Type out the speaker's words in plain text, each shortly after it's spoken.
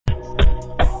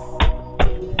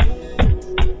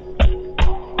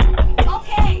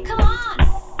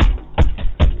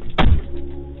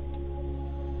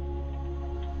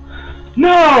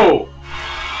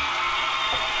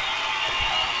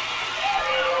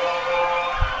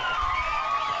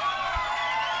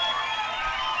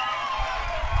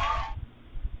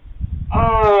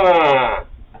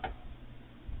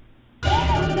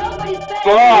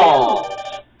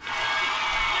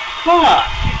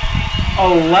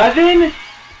11?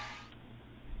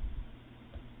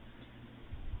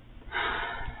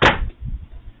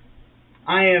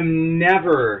 I am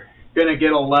never gonna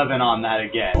get 11 on that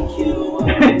again.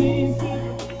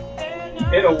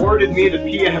 It awarded me the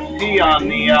PFC on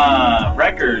the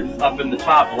record up in the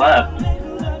top left.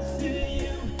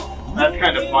 That's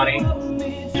kind of funny.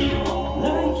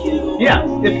 Yeah,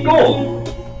 it's gold.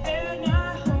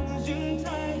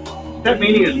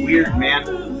 StepMania is weird,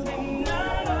 man.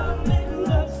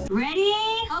 Ready?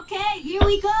 Okay, here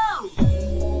we go.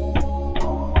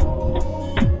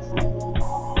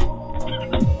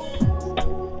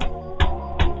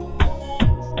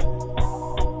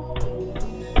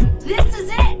 This is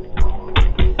it.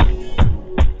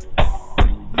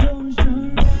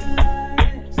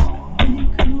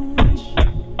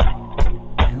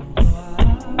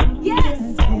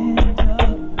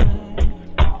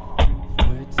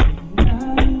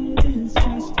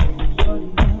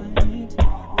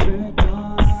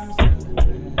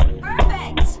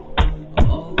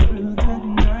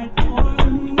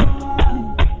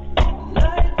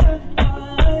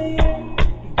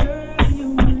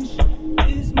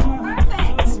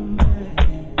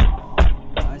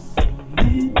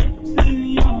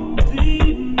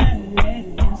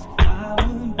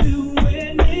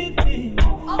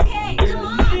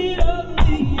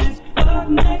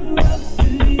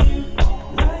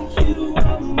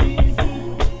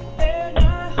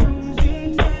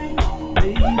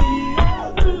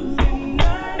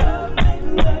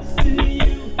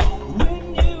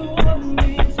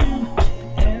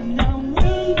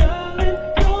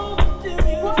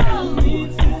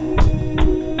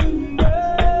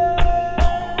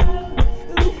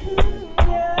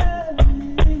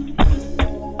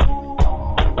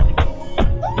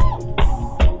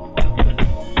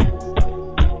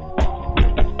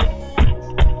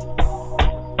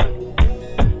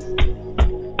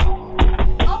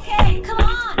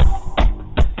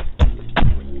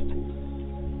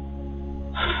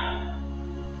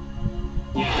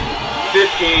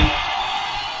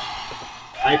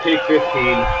 I take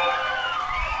 15.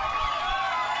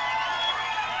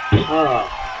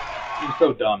 I'm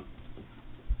so dumb.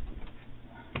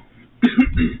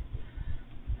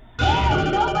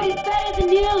 Nobody's better than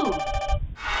you.